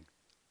understanding.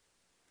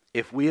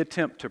 If we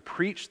attempt to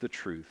preach the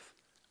truth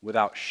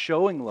without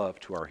showing love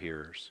to our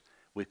hearers,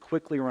 we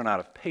quickly run out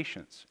of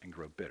patience and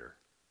grow bitter.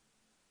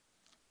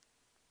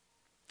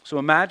 So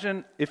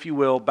imagine, if you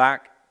will,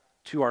 back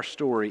to our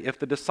story, if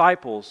the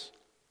disciples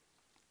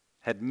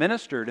had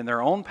ministered in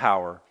their own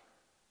power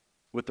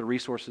with the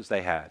resources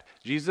they had.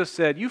 Jesus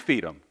said, "You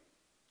feed them."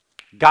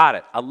 Got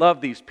it. I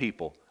love these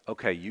people.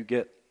 Okay, you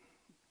get,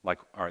 all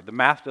right, the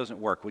math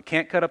doesn't work. We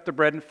can't cut up the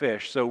bread and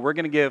fish, so we're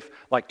going to give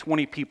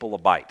 20 people a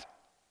bite.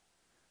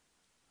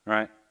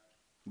 Right?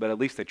 But at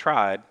least they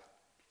tried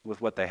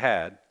with what they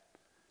had.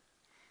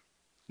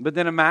 But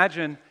then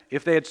imagine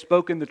if they had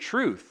spoken the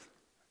truth.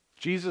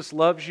 Jesus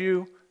loves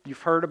you.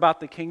 You've heard about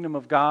the kingdom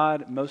of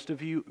God.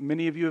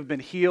 Many of you have been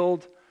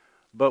healed,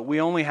 but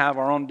we only have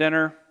our own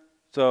dinner,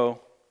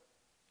 so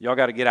y'all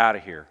got to get out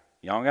of here.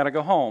 Y'all got to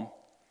go home,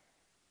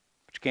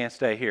 but you can't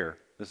stay here.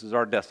 This is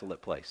our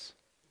desolate place.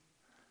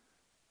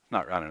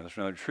 I don't know, there's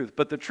another truth.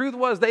 But the truth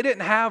was they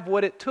didn't have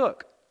what it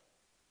took,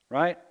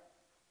 right?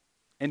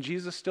 And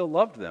Jesus still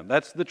loved them.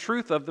 That's the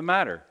truth of the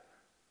matter.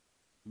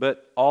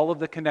 But all of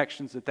the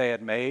connections that they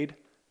had made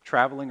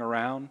traveling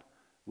around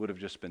would have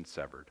just been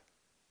severed.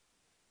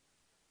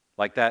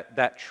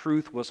 That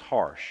truth was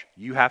harsh.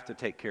 You have to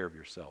take care of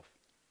yourself.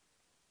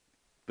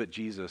 But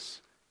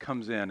Jesus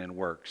comes in and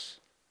works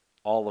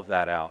all of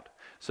that out.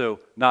 So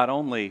not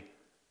only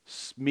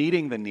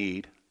meeting the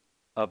need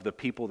of the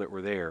people that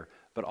were there,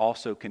 but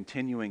also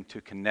continuing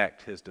to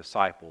connect His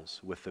disciples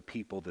with the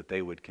people that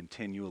they would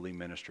continually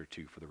minister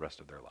to for the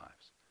rest of their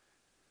lives.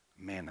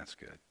 Man, that's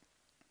good.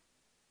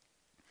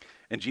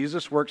 And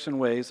Jesus works in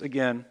ways,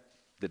 again,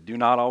 that do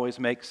not always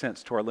make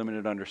sense to our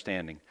limited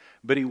understanding.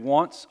 But he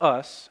wants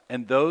us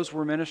and those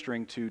we're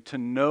ministering to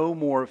know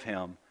more of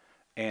him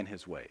and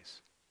his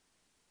ways.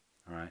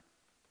 All right?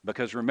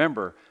 Because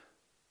remember,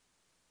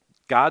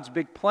 God's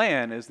big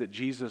plan is that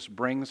Jesus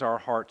brings our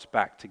hearts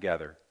back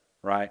together,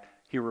 right?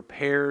 He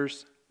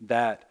repairs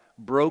that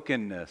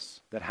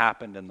brokenness that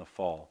happened in the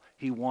fall.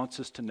 He wants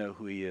us to know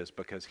who he is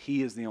because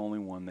he is the only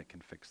one that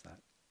can fix that.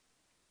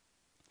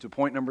 So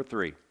point number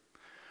 3.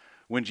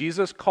 When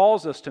Jesus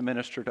calls us to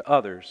minister to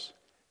others,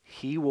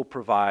 he will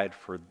provide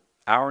for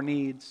our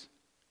needs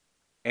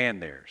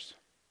and theirs.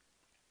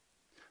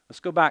 Let's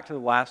go back to the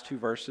last 2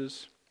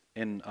 verses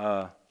in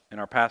our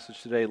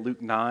passage today,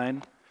 Luke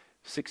 9,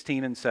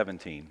 16 and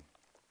 17.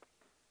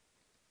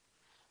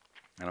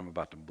 And I'm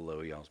about to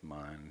blow y'all's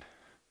mind.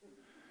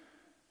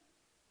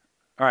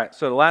 All right,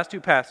 so the last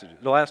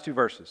 2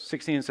 verses,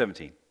 16 and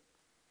 17.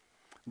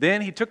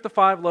 Then he took the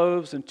 5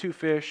 loaves and 2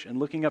 fish, and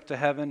looking up to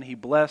heaven, he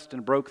blessed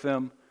and broke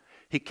them.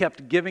 He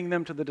kept giving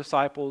them to the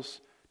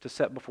disciples to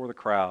set before the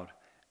crowd.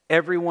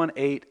 Everyone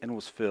ate and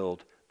was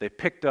filled. They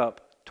picked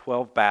up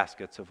 12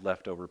 baskets of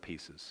leftover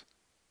pieces.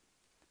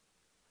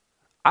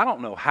 I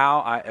don't know how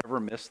I ever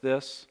missed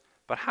this,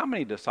 but how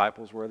many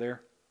disciples were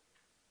there?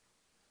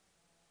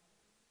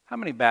 How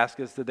many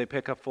baskets did they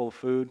pick up full of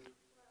food?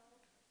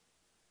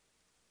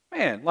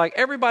 Man, like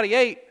everybody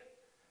ate,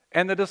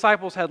 and the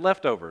disciples had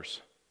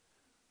leftovers.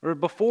 Or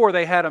before,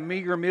 they had a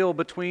meager meal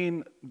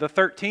between the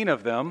 13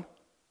 of them,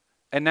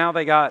 and now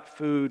they got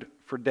food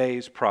for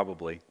days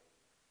probably.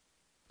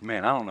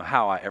 Man, I don't know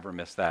how I ever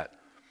missed that.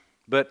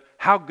 But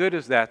how good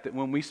is that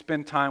when we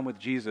spend time with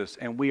Jesus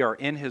and we are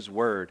in his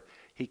word,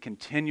 he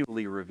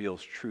continually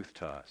reveals truth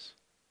to us.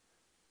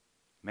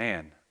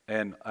 Man,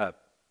 and I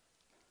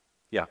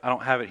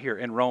don't have it here.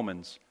 In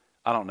Romans,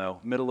 I don't know,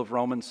 middle of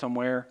Romans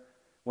somewhere,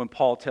 when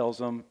Paul tells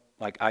them,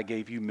 like, I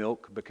gave you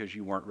milk because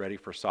you weren't ready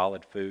for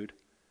solid food.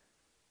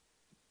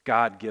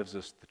 God gives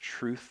us the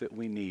truth that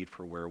we need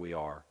for where we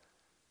are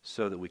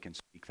so that we can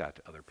speak that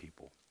to other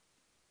people.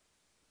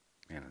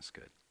 Man, that's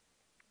good.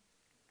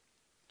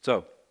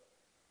 So,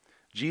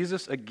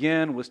 Jesus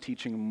again was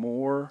teaching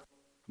more.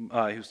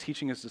 He was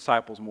teaching his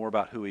disciples more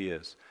about who he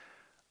is.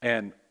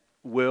 And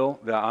Will,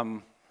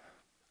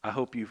 I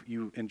hope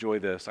you enjoy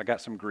this. I got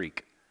some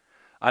Greek.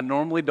 I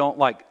normally don't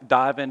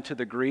dive into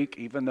the Greek,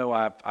 even though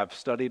I've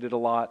studied it a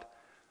lot.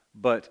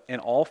 But in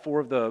all 4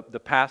 of the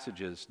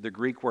passages, the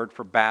Greek word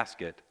for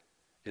basket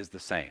is the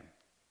same.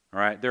 All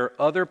right? There are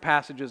other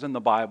passages in the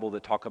Bible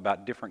that talk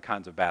about different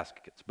kinds of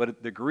baskets.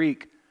 But the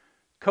Greek,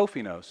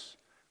 kophinos,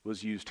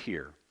 was used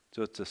here.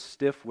 So it's a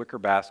stiff wicker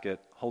basket,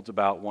 holds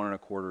about 1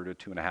 1/4 to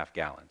 2.5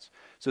 gallons.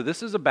 So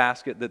this is a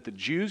basket that the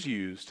Jews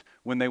used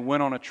when they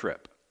went on a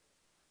trip.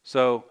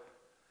 So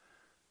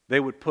they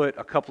would put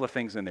a couple of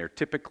things in there.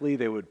 Typically,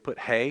 they would put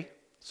hay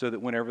so that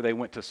whenever they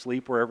went to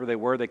sleep wherever they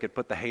were, they could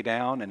put the hay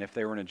down. And if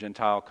they were in a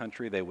Gentile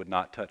country, they would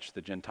not touch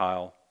the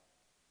Gentile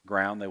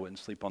ground. They wouldn't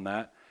sleep on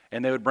that.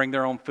 And they would bring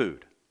their own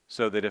food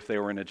so that if they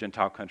were in a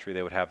Gentile country,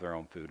 they would have their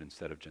own food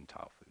instead of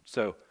Gentile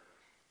food.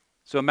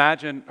 So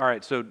imagine, all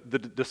right, so the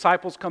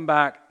disciples come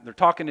back. They're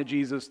talking to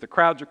Jesus. The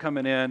crowds are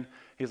coming in.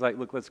 He's like,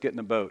 look, let's get in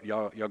the boat.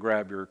 Y'all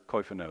grab your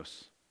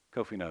kophinos,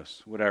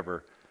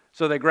 whatever.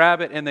 So they grab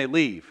it and they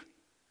leave.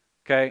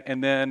 Okay,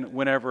 and then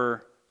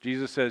whenever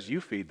Jesus says, you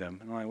feed them,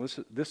 and I'm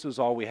like, this is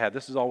all we had.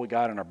 This is all we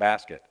got in our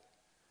basket.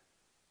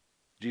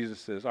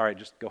 Jesus says, all right,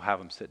 just go have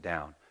them sit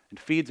down, and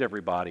feeds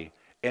everybody,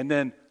 and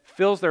then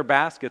fills their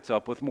baskets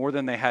up with more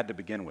than they had to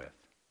begin with.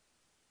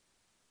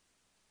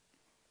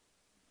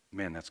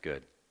 Man, that's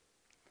good.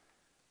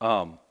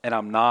 And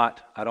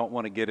I don't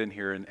want to get in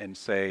here and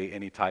say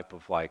any type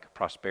of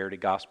prosperity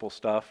gospel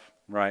stuff,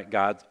 right?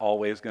 God's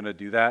always going to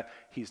do that.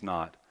 He's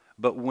not.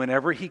 But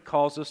whenever he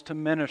calls us to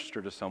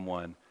minister to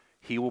someone,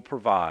 he will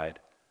provide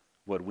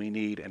what we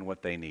need and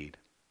what they need.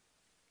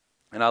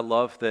 And I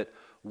love that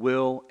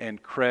Will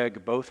and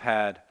Craig both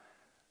had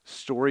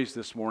stories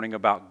this morning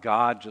about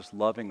God just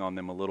loving on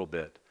them a little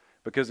bit.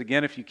 Because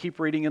again, if you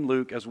keep reading in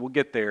Luke, as we'll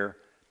get there,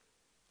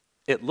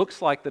 it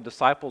looks like the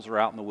disciples are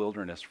out in the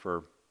wilderness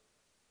for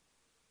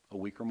a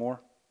week or more.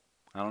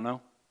 I don't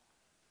know.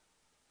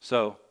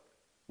 So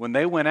when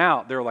they went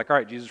out, they were like, all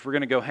right, Jesus, we're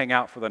going to go hang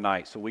out for the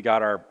night. So we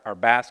got our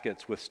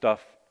baskets with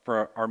stuff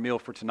for our meal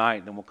for tonight,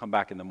 and then we'll come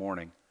back in the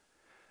morning.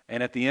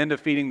 And at the end of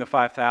feeding the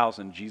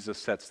 5,000, Jesus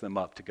sets them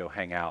up to go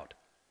hang out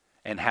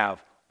and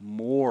have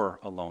more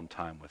alone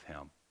time with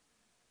him.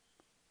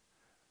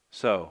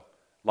 So,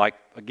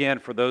 again,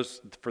 for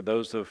those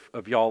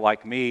of y'all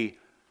like me,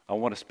 I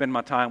want to spend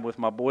my time with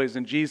my boys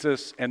in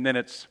Jesus, and then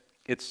it's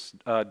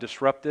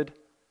disrupted,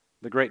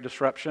 the great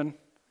disruption.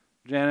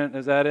 Janet,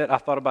 is that it? I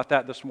thought about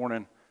that this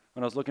morning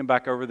when I was looking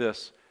back over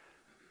this.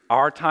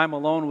 Our time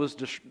alone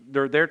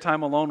their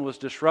time alone was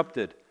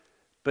disrupted,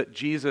 but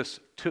Jesus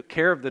took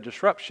care of the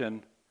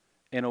disruption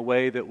in a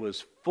way that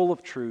was full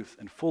of truth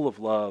and full of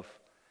love,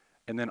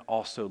 and then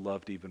also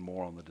loved even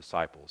more on the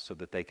disciples so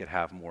that they could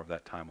have more of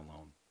that time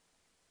alone.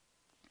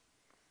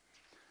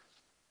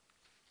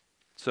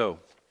 So,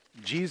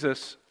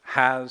 Jesus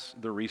has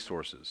the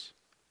resources.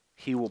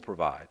 He will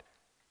provide.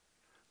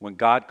 When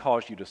God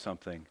calls you to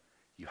something,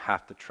 you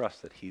have to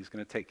trust that He's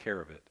going to take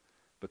care of it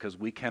because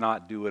we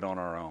cannot do it on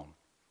our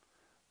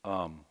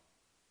own.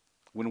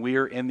 When we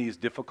are in these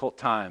difficult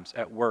times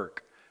at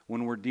work,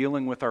 when we're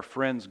dealing with our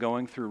friends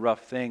going through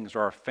rough things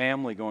or our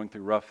family going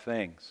through rough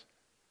things,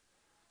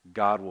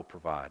 God will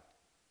provide.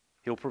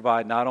 He'll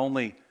provide not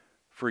only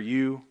for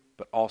you,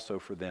 but also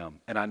for them.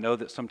 And I know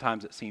that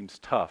sometimes it seems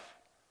tough.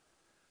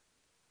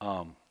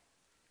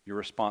 Your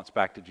response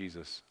back to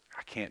Jesus,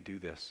 I can't do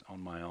this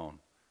on my own.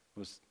 It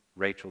was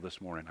Rachel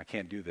this morning. I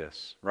can't do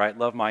this, right?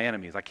 Love my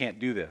enemies. I can't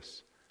do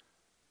this.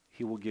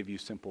 He will give you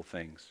simple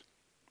things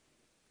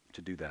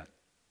to do that.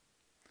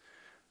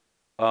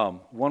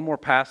 One more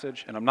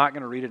passage, and I'm not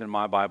going to read it in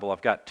my Bible.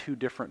 I've got two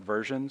different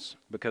versions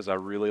because I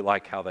really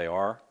like how they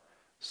are.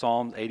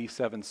 Psalm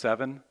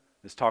 87:7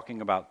 is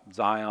talking about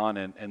Zion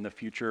and the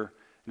future,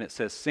 and it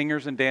says,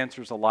 singers and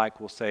dancers alike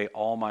will say,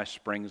 all my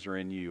springs are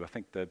in you. I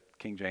think the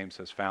King James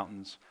says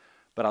fountains.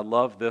 But I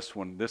love this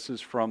one. This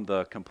is from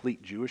the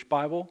Complete Jewish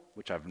Bible,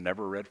 which I've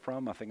never read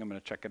from. I think I'm going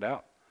to check it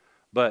out.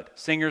 But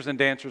singers and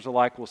dancers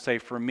alike will say,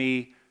 for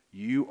me,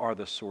 you are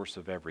the source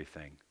of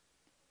everything.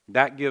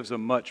 That gives a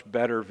much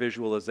better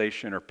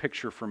visualization or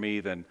picture for me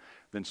than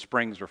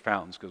springs or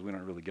fountains, because we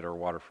don't really get our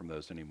water from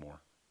those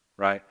anymore,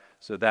 right?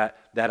 So that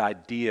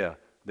idea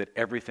that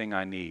everything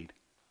I need,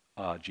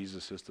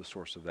 Jesus is the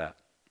source of that.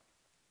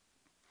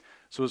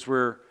 So as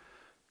we're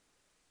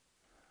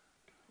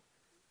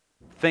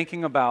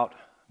thinking about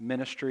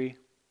ministry,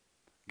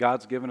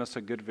 God's given us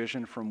a good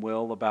vision from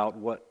Will about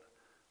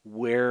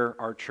where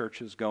our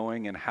church is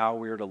going and how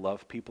we are to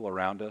love people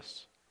around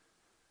us.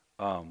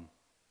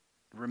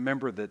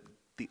 Remember that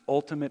the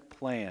ultimate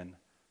plan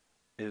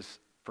is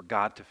for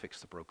God to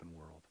fix the broken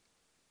world.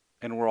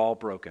 And we're all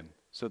broken.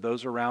 So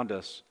those around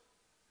us,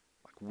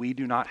 we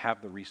do not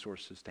have the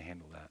resources to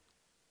handle that.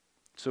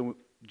 So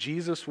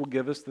Jesus will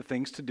give us the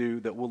things to do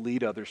that will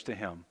lead others to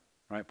Him.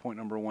 Right? Point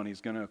number one,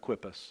 He's going to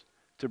equip us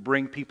to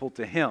bring people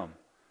to Him,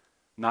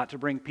 not to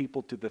bring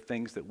people to the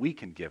things that we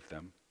can give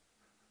them,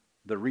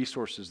 the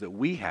resources that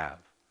we have,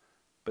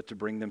 but to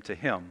bring them to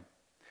Him.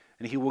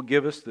 And He will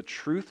give us the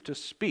truth to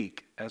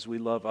speak as we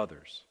love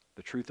others,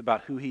 the truth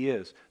about who He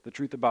is, the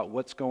truth about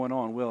what's going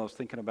on. Will, I was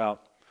thinking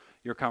about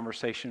your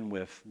conversation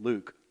with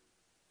Luke,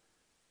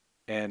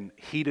 and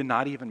he did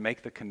not even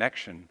make the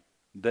connection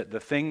that the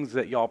things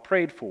that y'all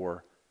prayed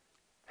for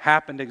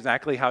happened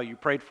exactly how you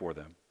prayed for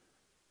them.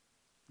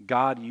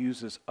 God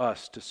uses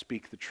us to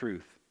speak the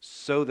truth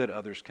so that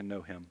others can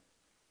know Him.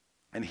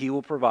 And He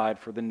will provide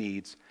for the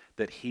needs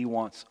that He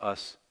wants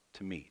us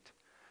to meet.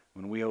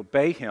 When we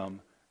obey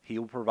Him, He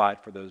will provide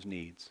for those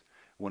needs.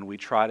 When we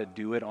try to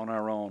do it on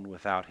our own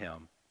without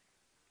Him,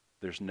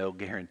 there's no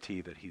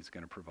guarantee that He's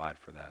going to provide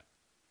for that.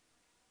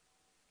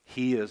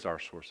 He is our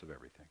source of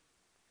everything.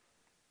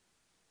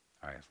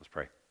 All right, let's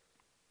pray.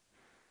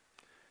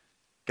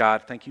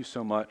 God, thank you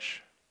so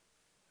much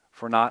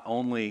for not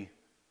only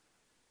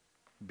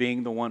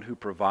being the one who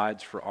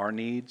provides for our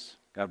needs,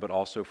 God, but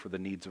also for the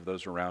needs of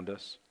those around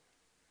us.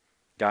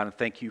 God, and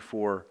thank you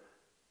for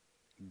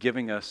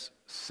giving us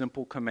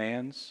simple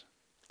commands.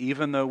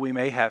 Even though we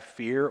may have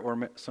fear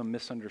or some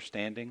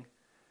misunderstanding,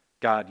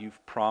 God,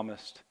 you've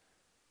promised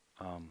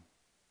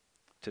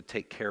to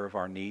take care of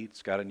our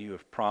needs. God, and you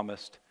have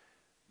promised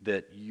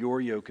that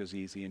your yoke is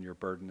easy and your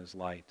burden is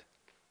light.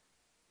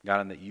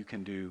 God, and that you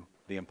can do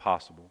the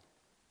impossible.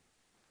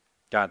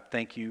 God,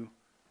 thank you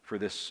for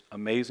this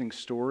amazing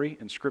story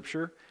in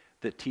Scripture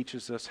that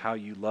teaches us how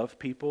you love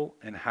people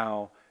and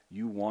how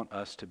you want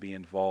us to be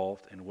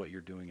involved in what you're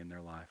doing in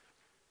their life.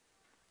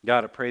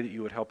 God, I pray that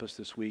you would help us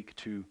this week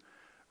to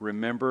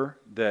remember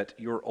that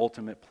your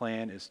ultimate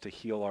plan is to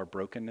heal our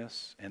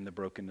brokenness and the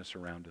brokenness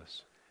around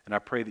us. And I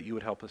pray that you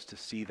would help us to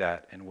see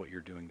that and what you're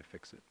doing to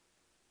fix it.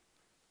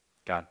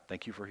 God,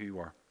 thank you for who you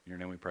are. In your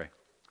name we pray.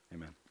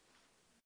 Amen.